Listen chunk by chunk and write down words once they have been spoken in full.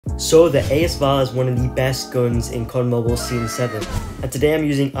So the As Val is one of the best guns in COD Mobile Season 7, and today I'm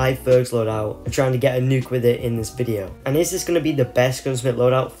using iFerg's loadout and trying to get a nuke with it in this video. And is this going to be the best gunsmith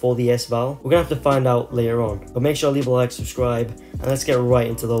loadout for the As Val? We're going to have to find out later on, but make sure to leave a like, subscribe, and let's get right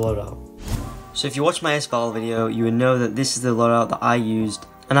into the loadout. So if you watched my As Val video, you would know that this is the loadout that I used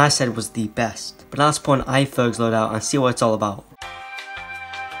and I said was the best. But now let's put on iFerg's loadout and see what it's all about.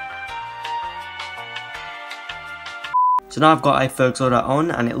 So now I've got iFerg's loadout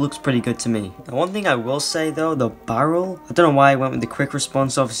on and it looks pretty good to me. Now one thing I will say though, the barrel, I don't know why I went with the quick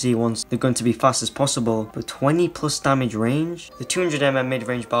response. Obviously he wants the gun to be fast as possible, but 20 plus damage range, the 200mm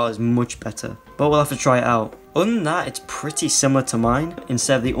mid-range barrel is much better, but we'll have to try it out. Other than that, it's pretty similar to mine.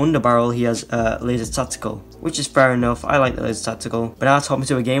 Instead of the underbarrel, he has laser tactical, which is fair enough. I like the laser tactical, but now let's hop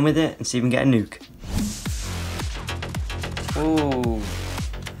into a game with it and see if we can get a nuke. Oh,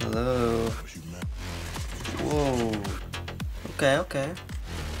 hello. Whoa. Okay.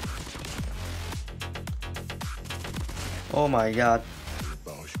 Oh my god.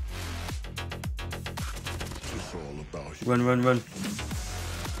 Run.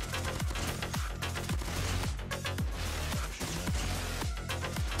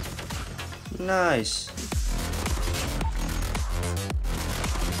 Nice.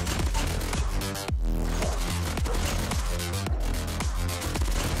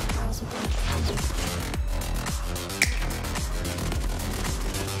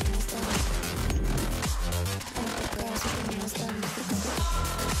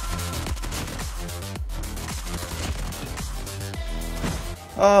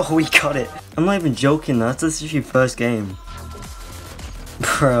 Oh, we got it. I'm not even joking, that's literally first game.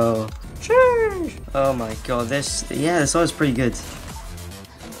 Bro. Oh my god, this was pretty good.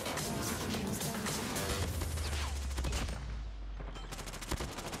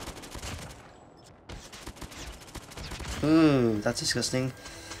 That's disgusting.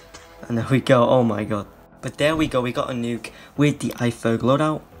 And there we go, oh my god. But there we go, we got a nuke with the iFerg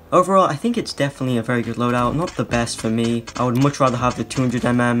loadout. Overall, I think it's definitely a very good loadout, not the best for me. I would much rather have the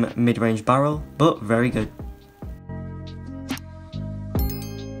 200mm mid-range barrel, but very good.